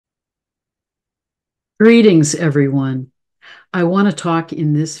Greetings, everyone. I want to talk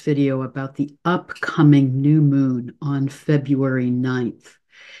in this video about the upcoming new moon on February 9th,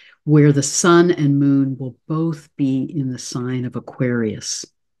 where the sun and moon will both be in the sign of Aquarius.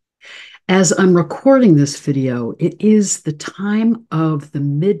 As I'm recording this video, it is the time of the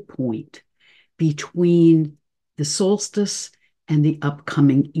midpoint between the solstice and the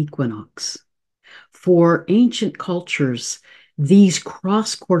upcoming equinox. For ancient cultures, these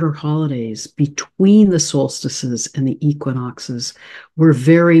cross-quarter holidays between the solstices and the equinoxes were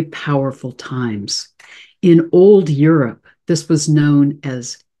very powerful times. In old Europe, this was known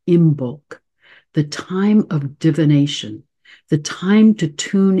as Imbolc, the time of divination, the time to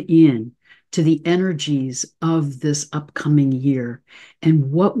tune in to the energies of this upcoming year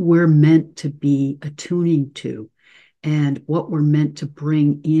and what we're meant to be attuning to and what we're meant to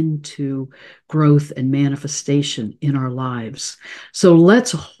bring into growth and manifestation in our lives. So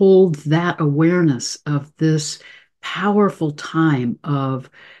let's hold that awareness of this powerful time of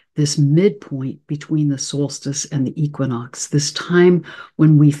this midpoint between the solstice and the equinox, this time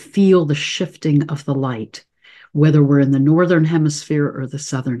when we feel the shifting of the light, whether we're in the northern hemisphere or the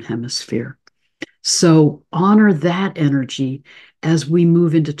southern hemisphere. So honor that energy as we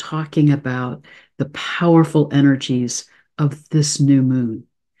move into talking about the powerful energies of this new moon.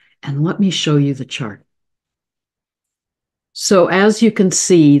 And let me show you the chart. So as you can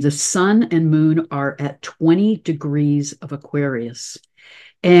see, the sun and moon are at 20 degrees of Aquarius.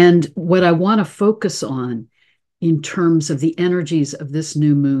 And what I want to focus on in terms of the energies of this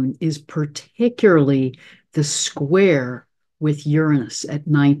new moon is particularly the square with Uranus at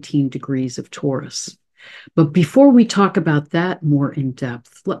 19 degrees of Taurus. But before we talk about that more in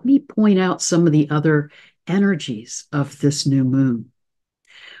depth, let me point out some of the other energies of this new moon.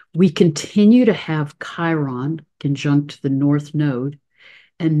 We continue to have Chiron conjunct the North Node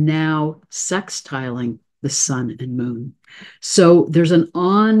and now sextiling the sun and moon. So there's an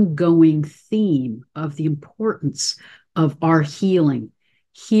ongoing theme of the importance of our healing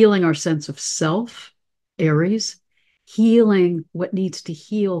our sense of self, Aries, healing what needs to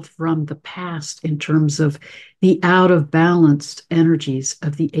heal from the past in terms of the out of balanced energies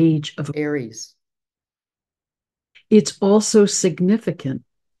of the age of Aries. It's also significant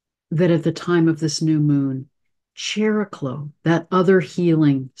that at the time of this new moon, Chariklo, that other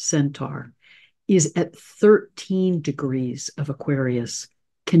healing centaur, is at 13 degrees of Aquarius,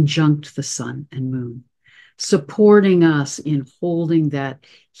 conjunct the sun and moon, supporting us in holding that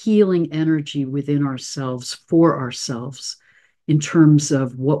healing energy within ourselves for ourselves in terms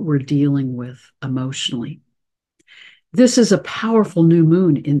of what we're dealing with emotionally. This is a powerful new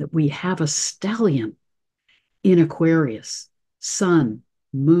moon in that we have a stellium in Aquarius, sun,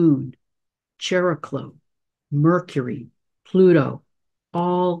 moon, Chariklo, Mercury, Pluto,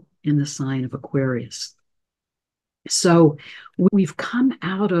 all in the sign of Aquarius. So we've come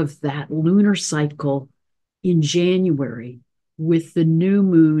out of that lunar cycle in January with the new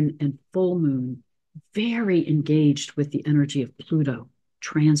moon and full moon very engaged with the energy of Pluto,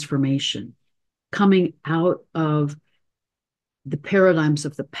 transformation, coming out of the paradigms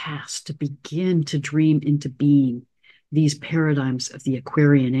of the past to begin to dream into being these paradigms of the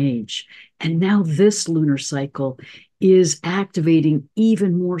Aquarian age. And now this lunar cycle is activating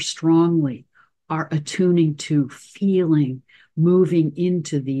even more strongly our attuning to feeling, moving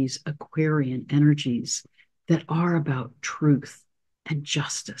into these Aquarian energies that are about truth and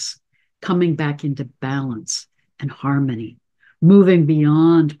justice, coming back into balance and harmony, moving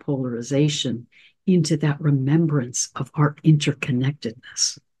beyond polarization into that remembrance of our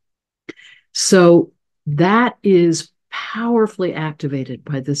interconnectedness. So that is powerfully activated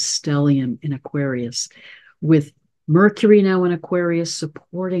by this stellium in Aquarius, with Mercury now in Aquarius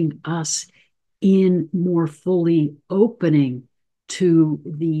supporting us in more fully opening to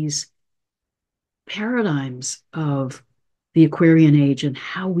these paradigms of the Aquarian age and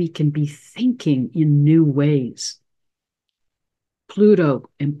how we can be thinking in new ways. Pluto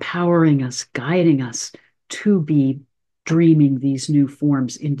empowering us, guiding us to be dreaming these new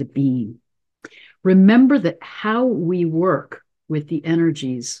forms into being. Remember that how we work with the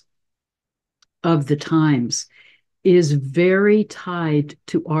energies of the times is very tied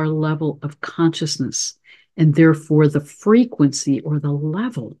to our level of consciousness and therefore the frequency or the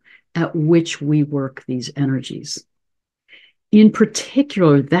level at which we work these energies. In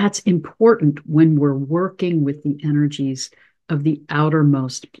particular, that's important when we're working with the energies of the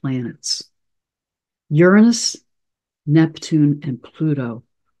outermost planets. Uranus, Neptune, and Pluto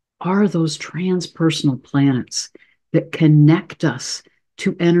are those transpersonal planets that connect us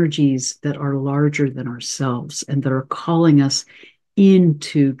to energies that are larger than ourselves and that are calling us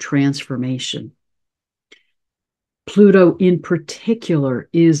into transformation. Pluto, in particular,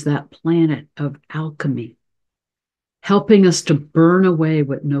 is that planet of alchemy, helping us to burn away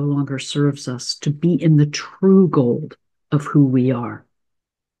what no longer serves us, to be in the true gold of who we are.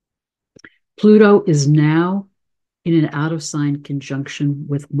 Pluto is now in an out of sign conjunction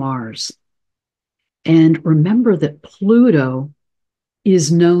with Mars. And remember that Pluto is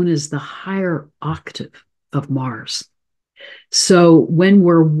known as the higher octave of Mars. So when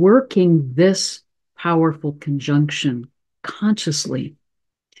we're working this powerful conjunction consciously,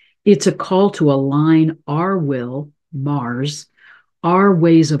 it's a call to align our will, Mars, our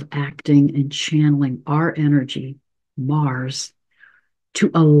ways of acting and channeling our energy, Mars,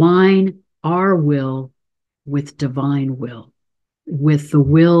 to align our will with divine will, with the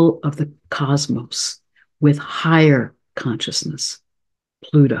will of the cosmos, with higher consciousness,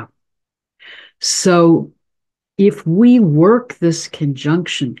 Pluto. So if we work this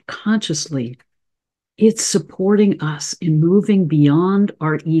conjunction consciously, it's supporting us in moving beyond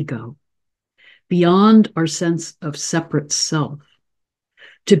our ego, beyond our sense of separate self,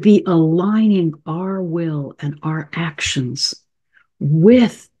 to be aligning our will and our actions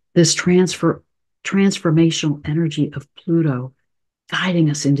with this transformational energy of Pluto,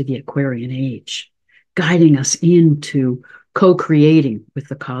 guiding us into the Aquarian age, guiding us into co-creating with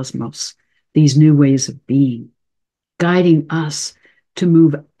the cosmos, these new ways of being, guiding us to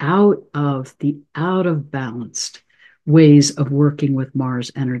move out of the out of balanced ways of working with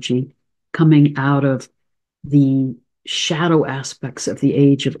Mars energy, coming out of the shadow aspects of the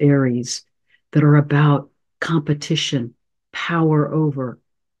age of Aries that are about competition, power over,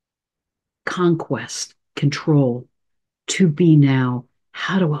 conquest, control, to be now,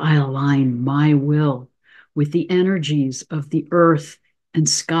 how do I align my will with the energies of the earth and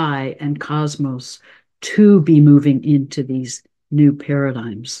sky and cosmos to be moving into these new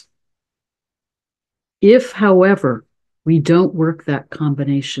paradigms? If, however, we don't work that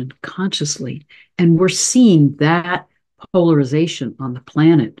combination consciously, and we're seeing that polarization on the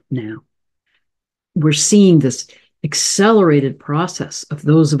planet now, we're seeing this accelerated process of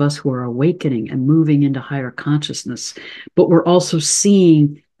those of us who are awakening and moving into higher consciousness, but we're also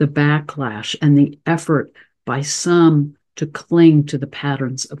seeing the backlash and the effort by some to cling to the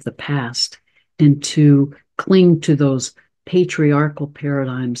patterns of the past and to cling to those patriarchal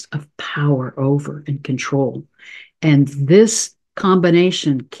paradigms of power over and control. And this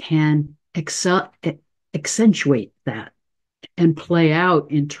combination can accentuate that and play out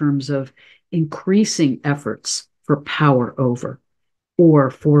in terms of increasing efforts for power over,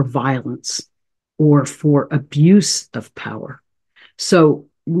 or for violence, or for abuse of power. So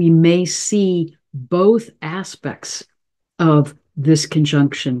we may see both aspects of this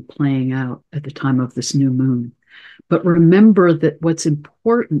conjunction playing out at the time of this new moon. But remember that what's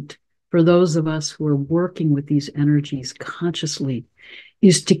important for those of us who are working with these energies consciously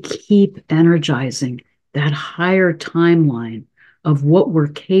is to keep energizing that higher timeline of what we're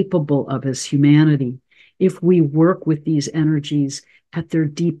capable of as humanity if we work with these energies at their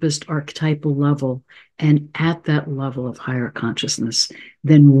deepest archetypal level and at that level of higher consciousness.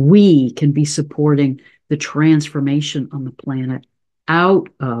 Then we can be supporting the transformation on the planet out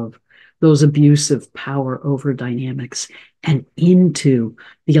of those abusive power over dynamics and into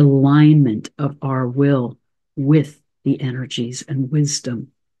the alignment of our will with the energies and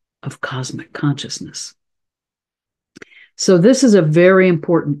wisdom of cosmic consciousness. So this is a very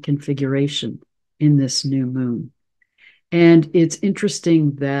important configuration in this new moon. And it's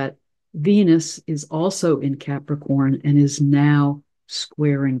interesting that Venus is also in Capricorn and is now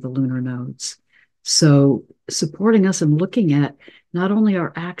squaring the lunar nodes. So supporting us and looking at not only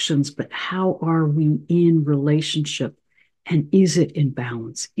our actions, but how are we in relationship? And is it in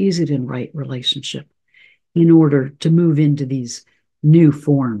balance? Is it in right relationship in order to move into these new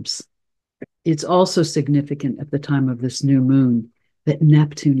forms? It's also significant at the time of this new moon that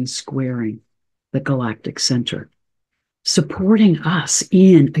Neptune is squaring the galactic center, supporting us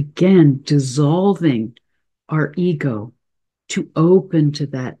in, again, dissolving our ego to open to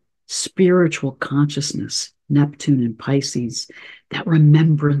that spiritual consciousness, Neptune and Pisces, that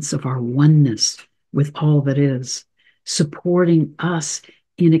remembrance of our oneness with all that is, supporting us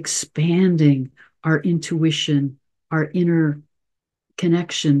in expanding our intuition, our inner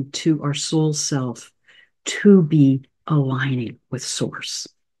connection to our soul self, to be aligning with source,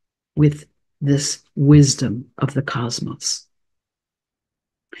 with this wisdom of the cosmos.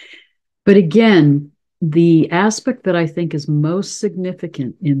 But again, the aspect that I think is most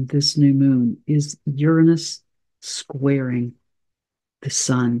significant in this new moon is Uranus squaring the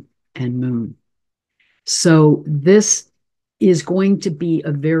sun and moon. So this is going to be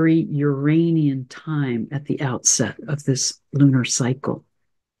a very Uranian time at the outset of this lunar cycle.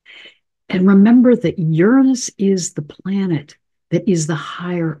 And remember that Uranus is the planet that is the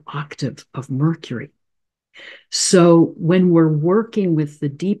higher octave of Mercury. So when we're working with the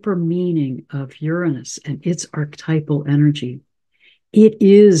deeper meaning of Uranus and its archetypal energy, it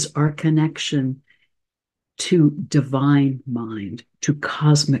is our connection to divine mind, to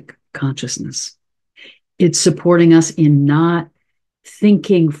cosmic consciousness. It's supporting us in not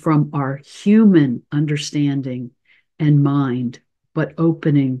thinking from our human understanding and mind, but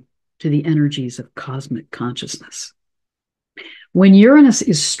opening to the energies of cosmic consciousness. When Uranus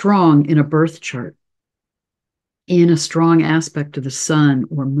is strong in a birth chart, in a strong aspect to the sun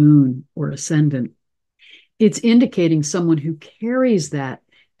or moon or ascendant, it's indicating someone who carries that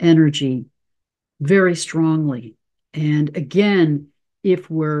energy very strongly. And again, if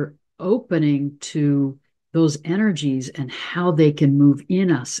we're opening to those energies and how they can move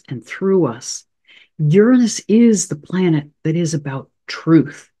in us and through us, Uranus is the planet that is about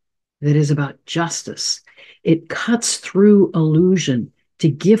truth, that is about justice. It cuts through illusion to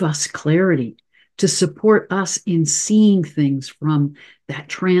give us clarity, to support us in seeing things from that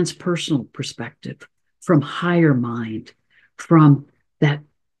transpersonal perspective, from higher mind, from that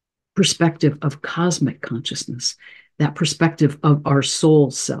perspective of cosmic consciousness, that perspective of our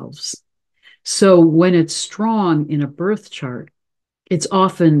soul selves. So when it's strong in a birth chart, it's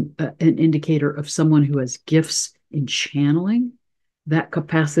often an indicator of someone who has gifts in channeling, that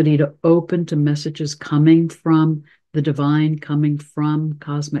capacity to open to messages coming from the divine, coming from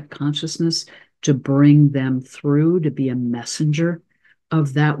cosmic consciousness, to bring them through, to be a messenger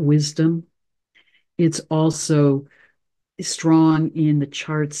of that wisdom. It's also strong in the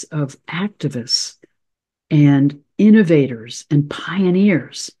charts of activists and innovators and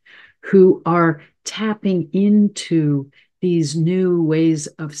pioneers who are tapping into these new ways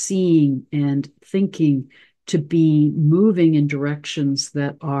of seeing and thinking, to be moving in directions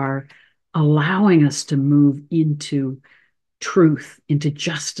that are allowing us to move into truth, into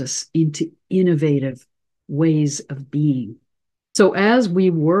justice, into innovative ways of being. So as we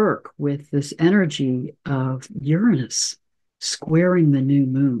work with this energy of Uranus squaring the new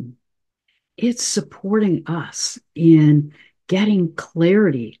moon, it's supporting us in getting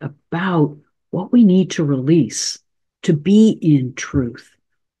clarity about what we need to release, to be in truth,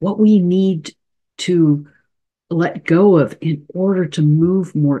 what we need to let go of in order to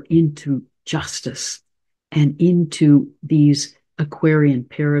move more into justice and into these Aquarian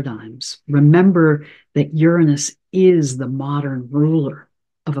paradigms. Remember that Uranus is the modern ruler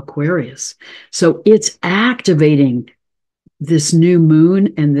of Aquarius. So it's activating this new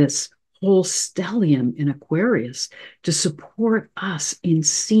moon and this whole stellium in Aquarius to support us in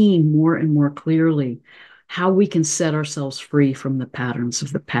seeing more and more clearly how we can set ourselves free from the patterns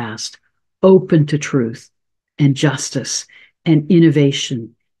of the past, open to truth and justice and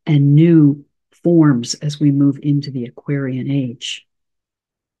innovation and new forms as we move into the Aquarian age.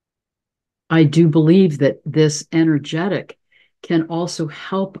 I do believe that this energetic can also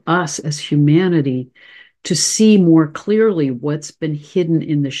help us as humanity to see more clearly what's been hidden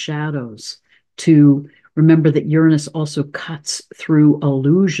in the shadows, to remember that Uranus also cuts through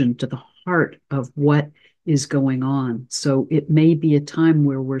illusion to the heart of what is going on. So it may be a time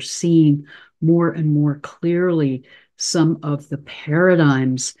where we're seeing more and more clearly some of the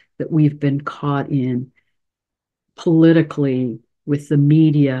paradigms that we've been caught in politically, with the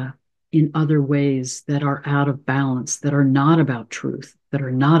media, in other ways that are out of balance, that are not about truth, that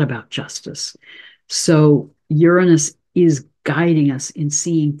are not about justice. So Uranus is guiding us in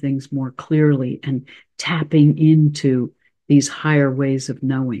seeing things more clearly and tapping into these higher ways of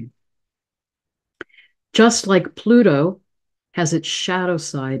knowing. Just like Pluto has its shadow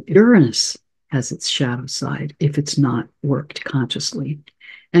side, Uranus has its shadow side if it's not worked consciously,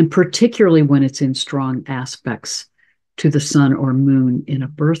 and particularly when it's in strong aspects to the sun or moon in a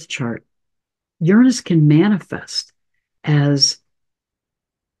birth chart. Uranus can manifest as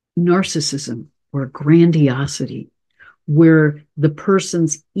narcissism or grandiosity, where the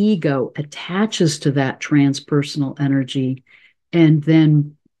person's ego attaches to that transpersonal energy and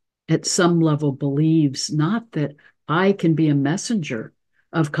then at some level believes not that I can be a messenger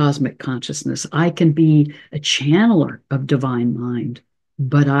of cosmic consciousness, I can be a channeler of divine mind,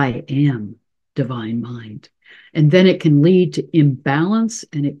 but I am divine mind. And then it can lead to imbalance,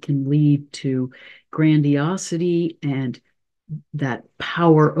 and it can lead to grandiosity and that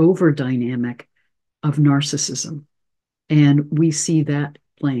power over dynamic of narcissism. And we see that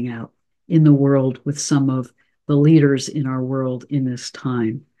playing out in the world with some of the leaders in our world in this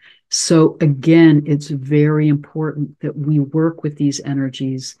time. So again, it's very important that we work with these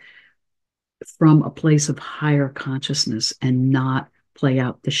energies from a place of higher consciousness and not play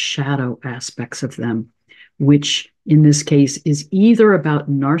out the shadow aspects of them, which in this case is either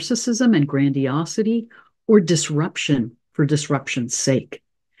about narcissism and grandiosity or disruption for disruption's sake.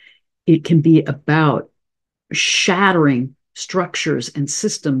 It can be about shattering structures and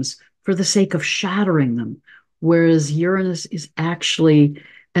systems for the sake of shattering them. Whereas Uranus is actually,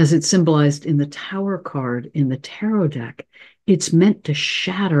 as it's symbolized in the Tower card in the tarot deck, it's meant to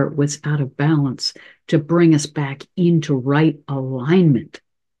shatter what's out of balance, to bring us back into right alignment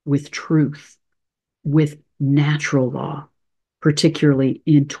with truth, with natural law, particularly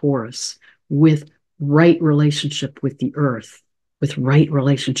in Taurus, with right relationship with the earth, with right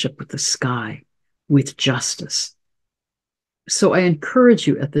relationship with the sky, with justice. So I encourage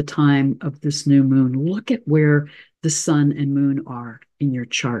you at the time of this new moon, look at where the sun and moon are in your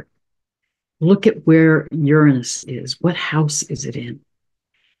chart. Look at where Uranus is. What house is it in?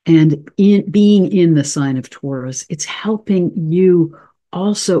 And being in the sign of Taurus, it's helping you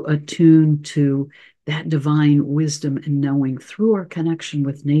also attune to that divine wisdom and knowing through our connection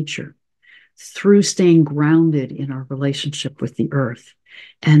with nature, through staying grounded in our relationship with the earth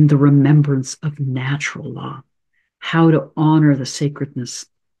and the remembrance of natural law, how to honor the sacredness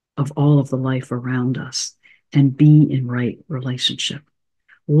of all of the life around us and be in right relationship.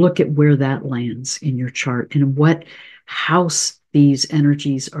 Look at where that lands in your chart and what house these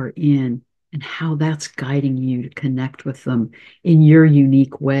energies are in and how that's guiding you to connect with them in your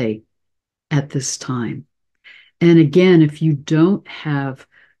unique way at this time. And again, if you don't have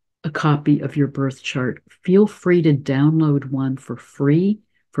a copy of your birth chart, feel free to download one for free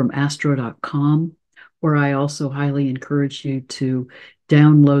from astro.com, where I also highly encourage you to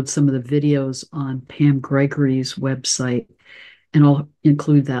download some of the videos on Pam Gregory's website, and I'll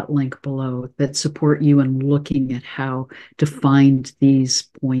include that link below, that support you in looking at how to find these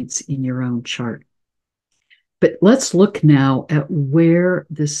points in your own chart. But let's look now at where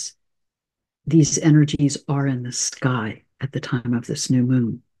these energies are in the sky at the time of this new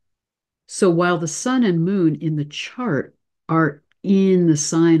moon. So while the sun and moon in the chart are in the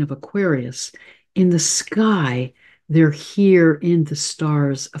sign of Aquarius, in the sky, they're here in the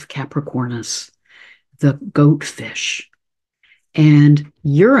stars of Capricornus, the goatfish. And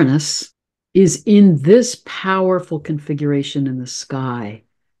Uranus is in this powerful configuration in the sky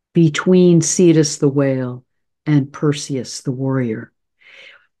between Cetus the whale and Perseus the warrior.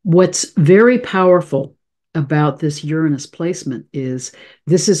 What's very powerful about this Uranus placement is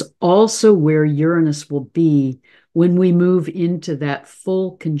this is also where Uranus will be when we move into that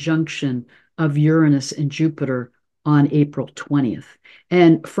full conjunction of Uranus and Jupiter on April 20th.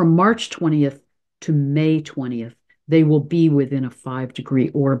 And from March 20th to May 20th, they will be within a 5-degree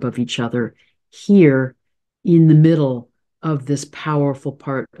orb of each other here in the middle of this powerful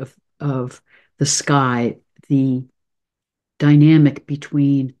part of the sky, the dynamic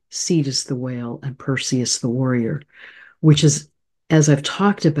between Cetus the whale and Perseus the warrior, which is, as I've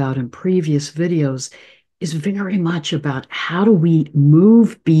talked about in previous videos, is very much about how do we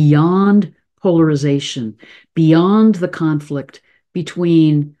move beyond polarization, beyond the conflict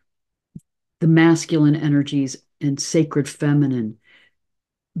between the masculine energies and sacred feminine,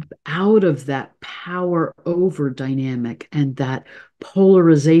 out of that power over dynamic and that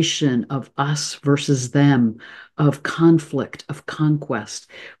polarization of us versus them, of conflict, of conquest,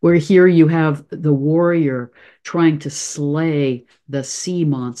 where here you have the warrior trying to slay the sea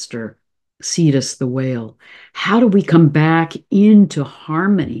monster, Cetus the whale. How do we come back into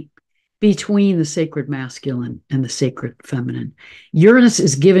harmony between the sacred masculine and the sacred feminine? Uranus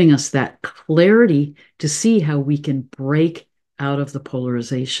is giving us that clarity to see how we can break out of the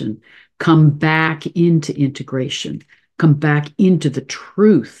polarization, come back into integration, come back into the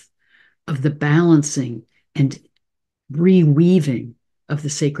truth of the balancing and reweaving of the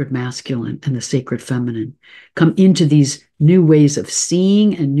sacred masculine and the sacred feminine, come into these new ways of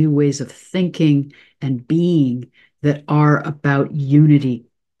seeing and new ways of thinking and being that are about unity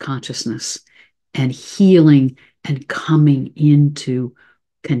consciousness and healing and coming into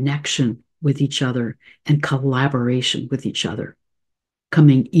connection with each other and collaboration with each other,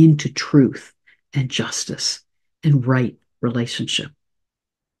 coming into truth and justice and right relationship.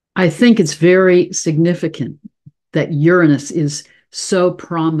 I think it's very significant that Uranus is so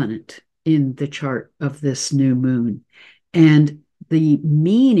prominent in the chart of this new moon. And the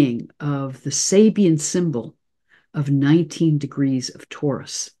meaning of the Sabian symbol of 19 degrees of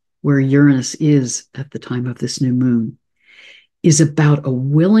Taurus, where Uranus is at the time of this new moon, is about a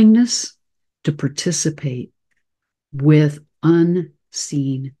willingness to participate with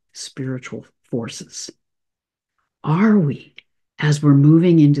unseen spiritual forces? Are we, as we're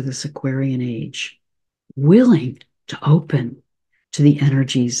moving into this Aquarian age, willing to open to the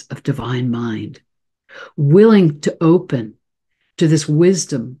energies of divine mind, willing to open to this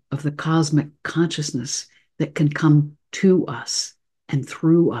wisdom of the cosmic consciousness that can come to us and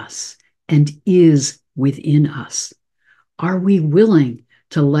through us and is within us? Are we willing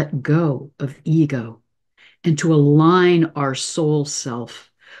to let go of ego and to align our soul self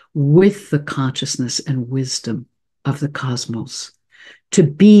with the consciousness and wisdom of the cosmos, to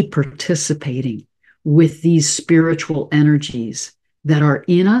be participating with these spiritual energies that are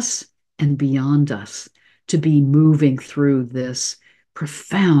in us and beyond us, to be moving through this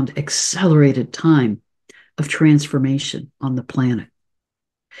profound, accelerated time of transformation on the planet?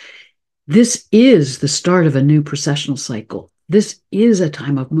 This is the start of a new precessional cycle. This is a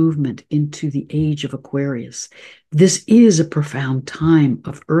time of movement into the age of Aquarius. This is a profound time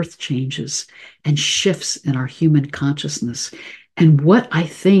of earth changes and shifts in our human consciousness. And what I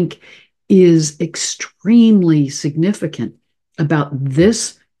think is extremely significant about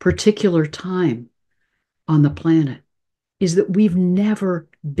this particular time on the planet is that we've never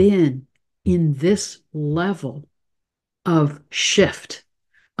been in this level of shift,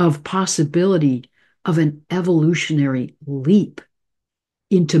 of possibility, of an evolutionary leap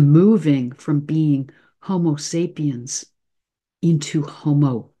into moving from being Homo sapiens into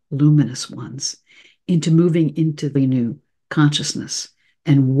Homo luminous ones, into moving into the new consciousness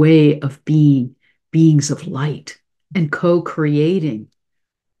and way of being beings of light and co-creating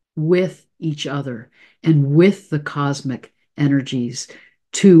with each other and with the cosmic energies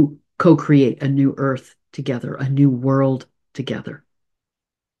to co-create a new earth together, a new world together.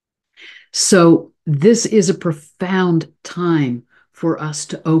 So this is a profound time for us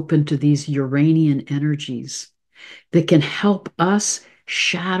to open to these Uranian energies that can help us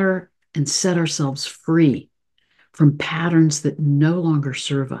shatter and set ourselves free from patterns that no longer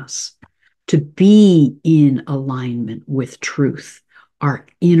serve us, to be in alignment with truth, our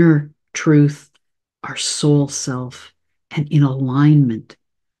inner truth, our soul self, and in alignment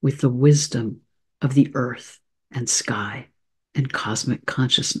with the wisdom of the earth and sky and cosmic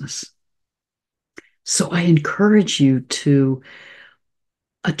consciousness. So I encourage you to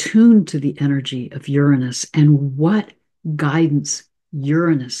attune to the energy of Uranus and what guidance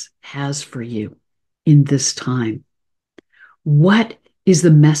Uranus has for you in this time. What is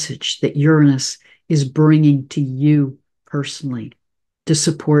the message that Uranus is bringing to you personally to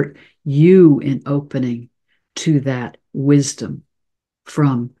support you in opening to that wisdom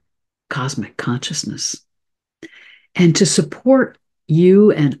from cosmic consciousness? And to support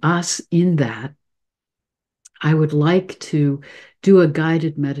you and us in that, I would like to do a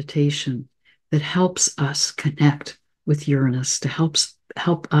guided meditation that helps us connect with Uranus, to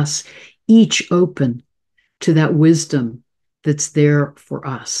help us each open to that wisdom that's there for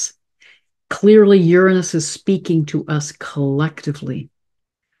us. Clearly, Uranus is speaking to us collectively,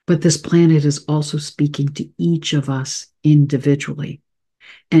 but this planet is also speaking to each of us individually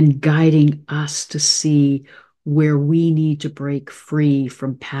and guiding us to see where we need to break free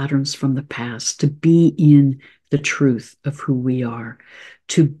from patterns from the past, to be in the truth of who we are,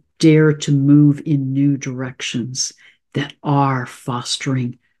 to dare to move in new directions that are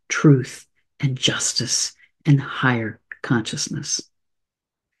fostering truth and justice and higher consciousness.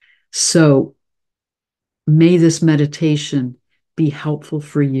 So may this meditation be helpful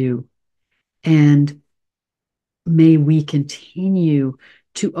for you, and may we continue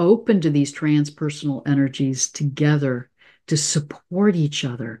to open to these transpersonal energies together to support each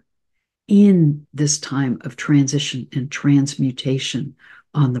other in this time of transition and transmutation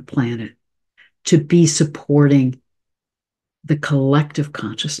on the planet, to be supporting the collective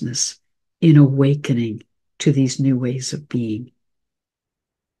consciousness in awakening to these new ways of being.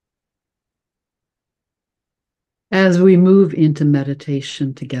 As we move into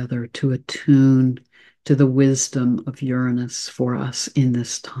meditation together to attune to the wisdom of Uranus for us in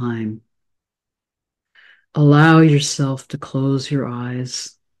this time, allow yourself to close your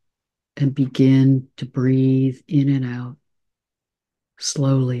eyes and begin to breathe in and out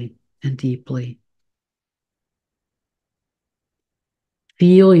slowly and deeply.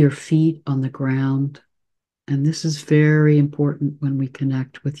 Feel your feet on the ground, and this is very important when we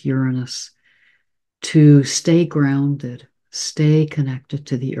connect with Uranus, to stay grounded, stay connected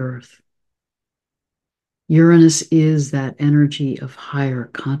to the earth. Uranus is that energy of higher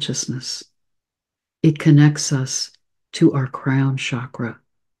consciousness. It connects us to our crown chakra,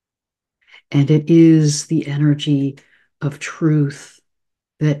 and it is the energy of truth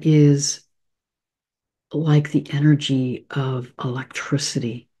that is like the energy of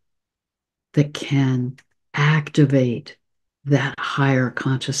electricity that can activate that higher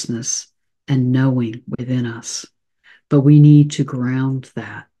consciousness and knowing within us. But we need to ground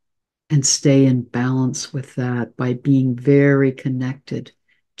that and stay in balance with that by being very connected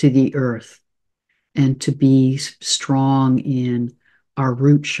to the earth and to be strong in our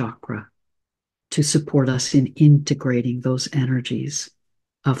root chakra to support us in integrating those energies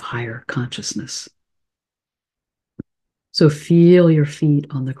of higher consciousness. So feel your feet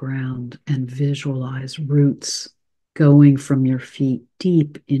on the ground and visualize roots going from your feet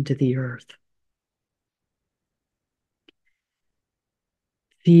deep into the earth.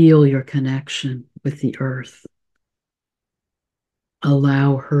 Feel your connection with the earth.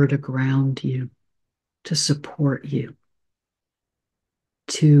 Allow her to ground you, to support you,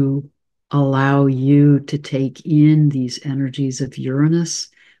 to allow you to take in these energies of Uranus,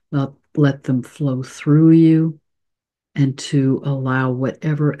 let them flow through you, and to allow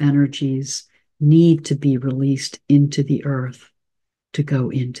whatever energies need to be released into the earth to go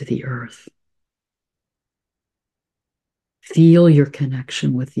into the earth. Feel your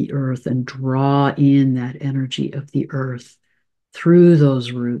connection with the earth and draw in that energy of the earth through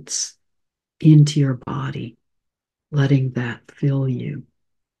those roots into your body, letting that fill you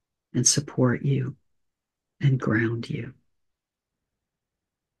and support you and ground you.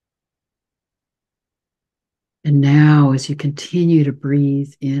 And now, as you continue to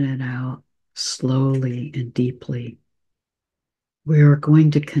breathe in and out slowly and deeply, we are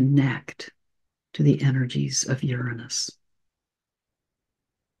going to connect to the energies of Uranus.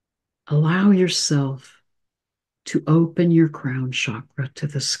 Allow yourself to open your crown chakra to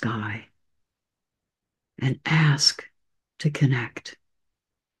the sky and ask to connect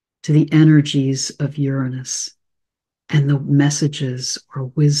to the energies of Uranus and the messages or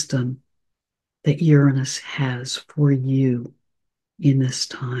wisdom that Uranus has for you in this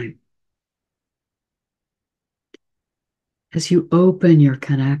time. As you open your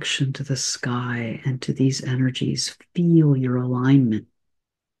connection to the sky and to these energies, feel your alignment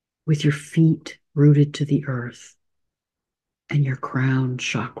with your feet rooted to the earth and your crown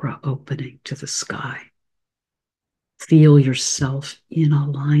chakra opening to the sky. Feel yourself in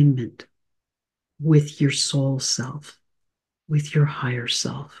alignment with your soul self, with your higher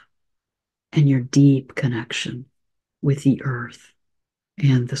self, and your deep connection with the earth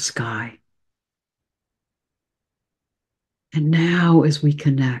and the sky. And now, as we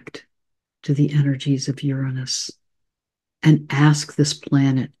connect to the energies of Uranus and ask this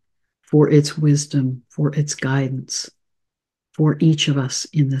planet for its wisdom, for its guidance, for each of us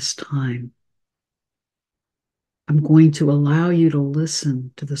in this time, I'm going to allow you to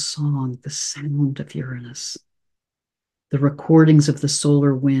listen to the song, the sound of Uranus, the recordings of the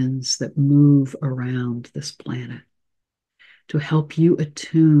solar winds that move around this planet, to help you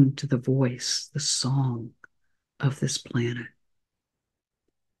attune to the voice, the song of this planet.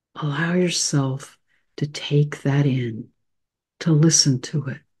 Allow yourself to take that in, to listen to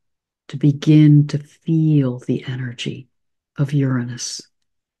it, to begin to feel the energy of Uranus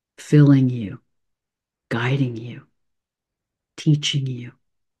filling you, guiding you, teaching you,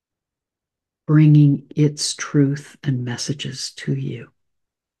 bringing its truth and messages to you.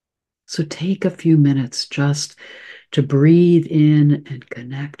 So take a few minutes just to breathe in and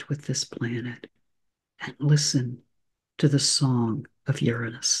connect with this planet and listen to the song of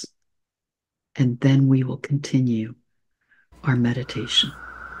Uranus. And then we will continue our meditation.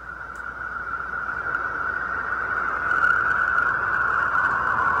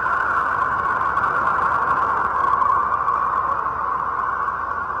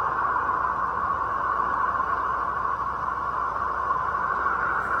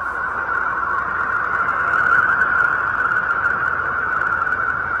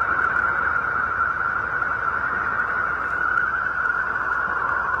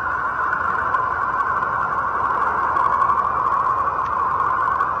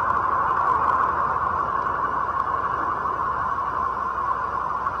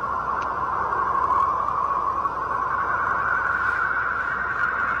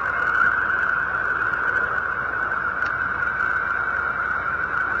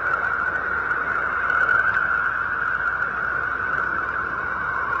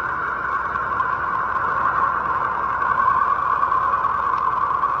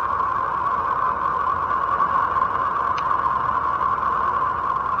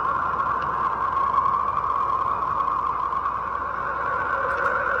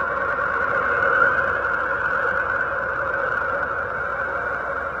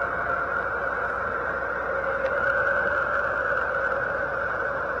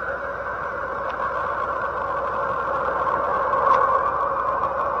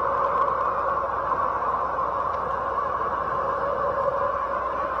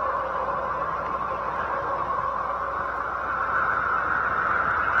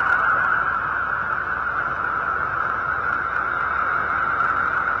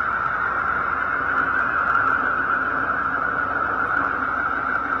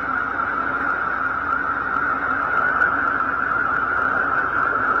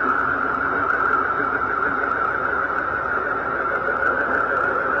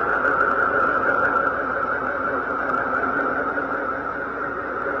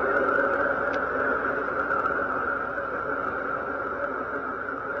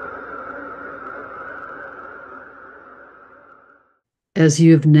 as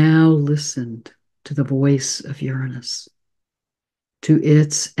you have now listened to the voice of Uranus, to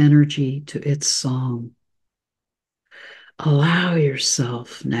its energy, to its song, allow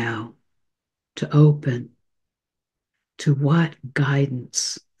yourself now to open to what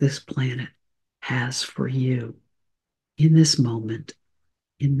guidance this planet has for you in this moment,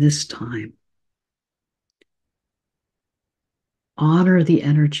 in this time. Honor the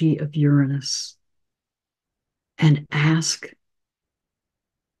energy of Uranus and ask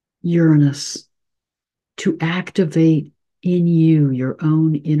Uranus to activate in you your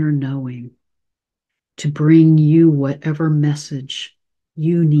own inner knowing, to bring you whatever message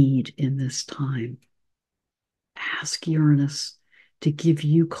you need in this time. Ask Uranus to give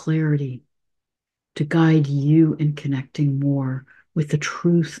you clarity, to guide you in connecting more with the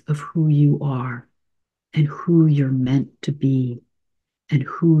truth of who you are and who you're meant to be and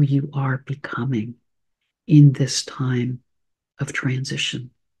who you are becoming in this time of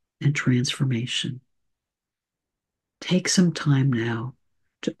transition and transformation. Take some time now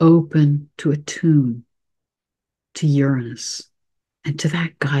to open, to attune to Uranus and to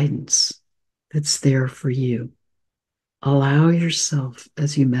that guidance that's there for you. Allow yourself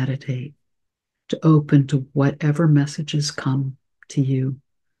as you meditate to open to whatever messages come to you,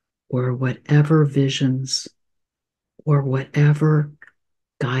 or whatever visions, or whatever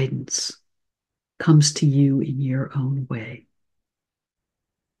guidance comes to you in your own way.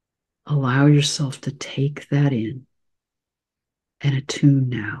 Allow yourself to take that in and attune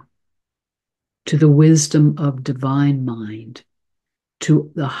now to the wisdom of divine mind,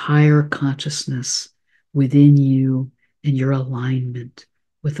 to the higher consciousness within you and your alignment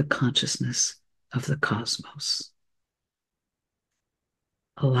with the consciousness of the cosmos.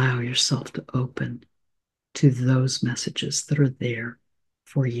 Allow yourself to open to those messages that are there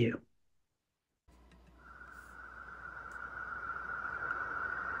for you.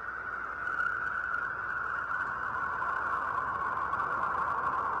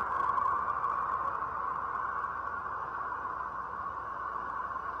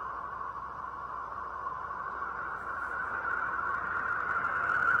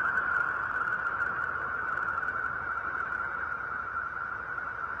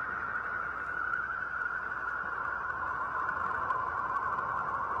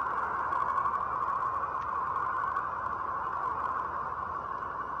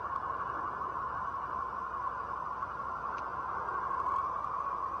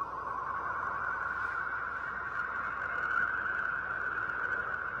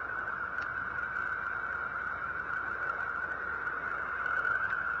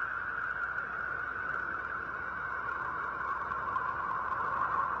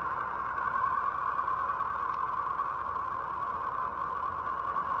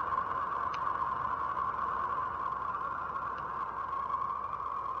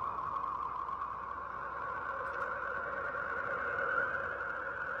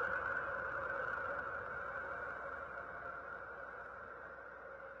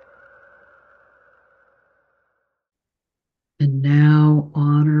 And now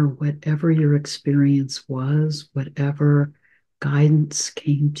honor whatever your experience was, whatever guidance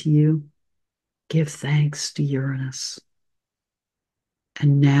came to you. Give thanks to Uranus.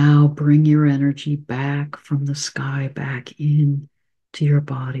 And now bring your energy back from the sky, back in to your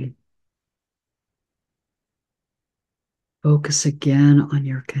body. Focus again on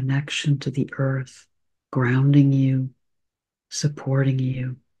your connection to the earth, grounding you, supporting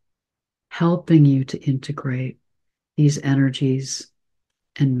you, helping you to integrate these energies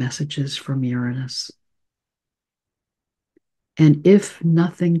and messages from Uranus. And if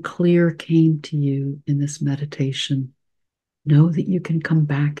nothing clear came to you in this meditation, know that you can come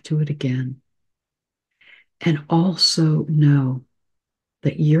back to it again. And also know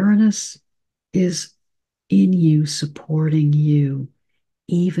that Uranus is in you, supporting you,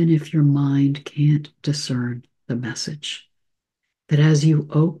 even if your mind can't discern the message. That as you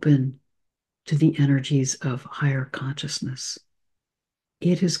open to the energies of higher consciousness,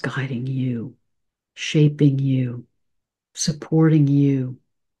 it is guiding you, shaping you, supporting you,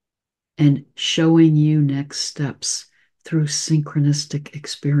 and showing you next steps through synchronistic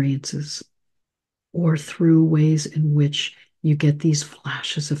experiences or through ways in which you get these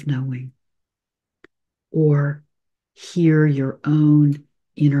flashes of knowing or hear your own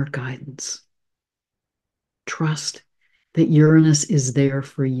inner guidance. Trust that Uranus is there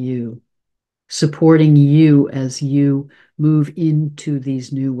for you, supporting you as you move into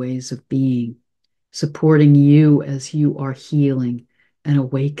these new ways of being, supporting you as you are healing and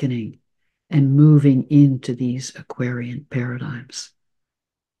awakening and moving into these Aquarian paradigms.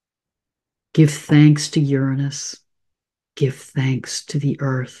 Give thanks to Uranus Give thanks to the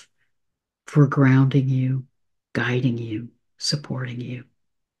earth for grounding you, guiding you, supporting you.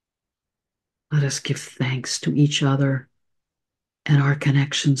 Let us give thanks to each other and our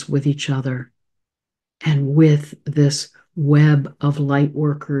connections with each other and with this web of light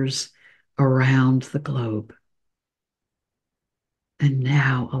workers around the globe. And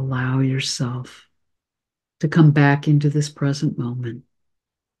now allow yourself to come back into this present moment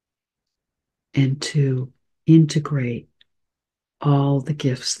and to integrate all the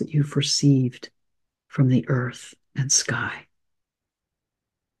gifts that you've received from the earth and sky.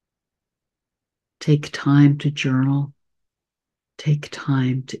 Take time to journal. Take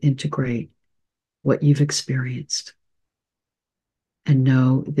time to integrate what you've experienced. And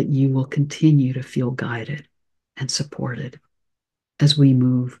know that you will continue to feel guided and supported as we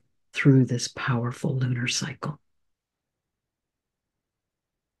move through this powerful lunar cycle.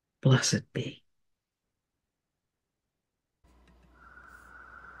 Blessed be.